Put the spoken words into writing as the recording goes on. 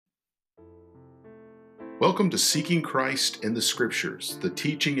Welcome to Seeking Christ in the Scriptures, the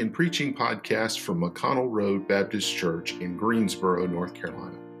teaching and preaching podcast from McConnell Road Baptist Church in Greensboro, North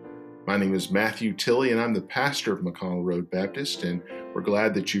Carolina. My name is Matthew Tilley, and I'm the pastor of McConnell Road Baptist, and we're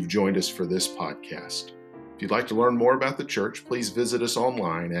glad that you've joined us for this podcast. If you'd like to learn more about the church, please visit us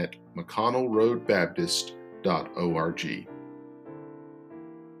online at mcconnellroadbaptist.org.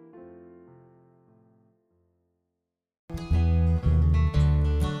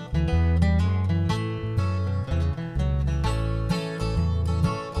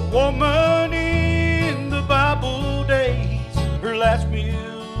 Woman in the Bible days, her last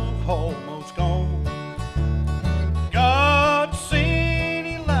meal almost gone. God sent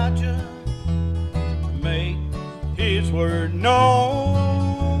Elijah to make his word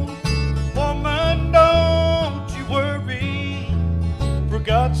known. Woman, don't you worry, for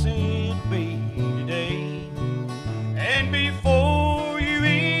God sent me today. And before you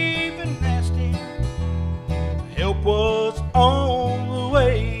even asked him, help was on the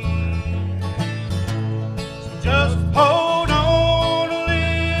way. Just hold on a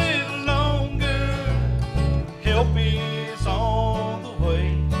little longer, help is on the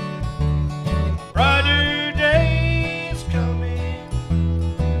way. Brighter days coming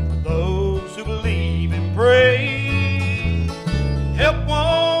for those who believe and pray. Help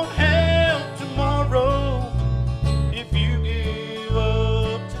won't help tomorrow if you give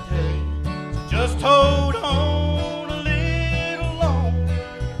up today. So just hold on a little longer,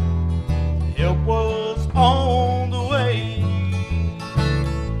 help was on the way.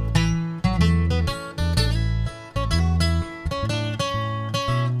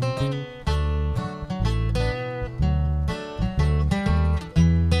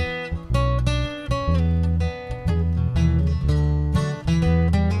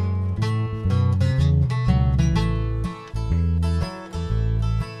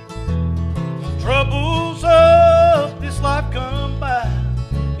 Troubles of this life come by,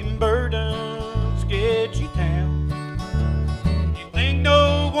 and burdens get you down. You think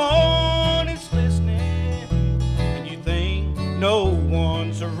no one is listening, and you think no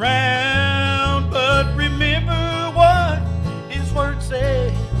one's around. But remember what his word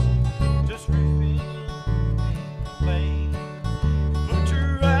says, just repent and obey. Put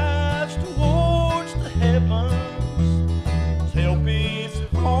your eyes towards the heavens, 'cause help is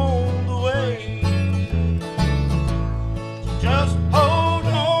on the way. Just hold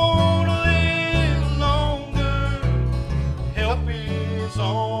on a little longer, help is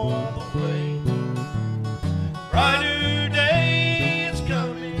on the way. Brighter days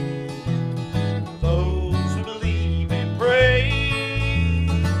coming for those who believe and pray.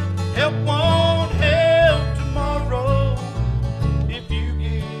 Help won't help tomorrow if you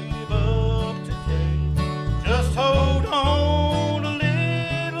give up today. Just hold on a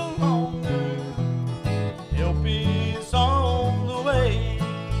little longer, help is on the way.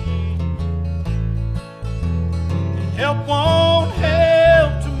 Help won't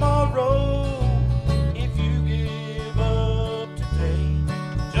help tomorrow if you give up today.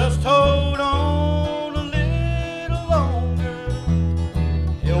 Just hold on a little longer,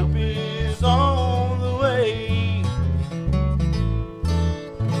 help is on the way.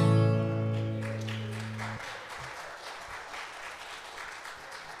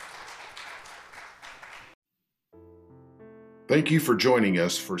 Thank you for joining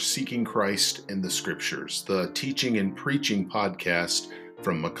us for Seeking Christ in the Scriptures, the teaching and preaching podcast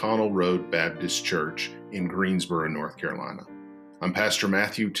from McConnell Road Baptist Church in Greensboro, North Carolina. I'm Pastor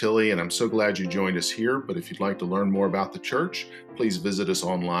Matthew Tilley, and I'm so glad you joined us here. But if you'd like to learn more about the church, please visit us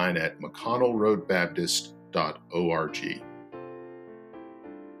online at mcconnellroadbaptist.org.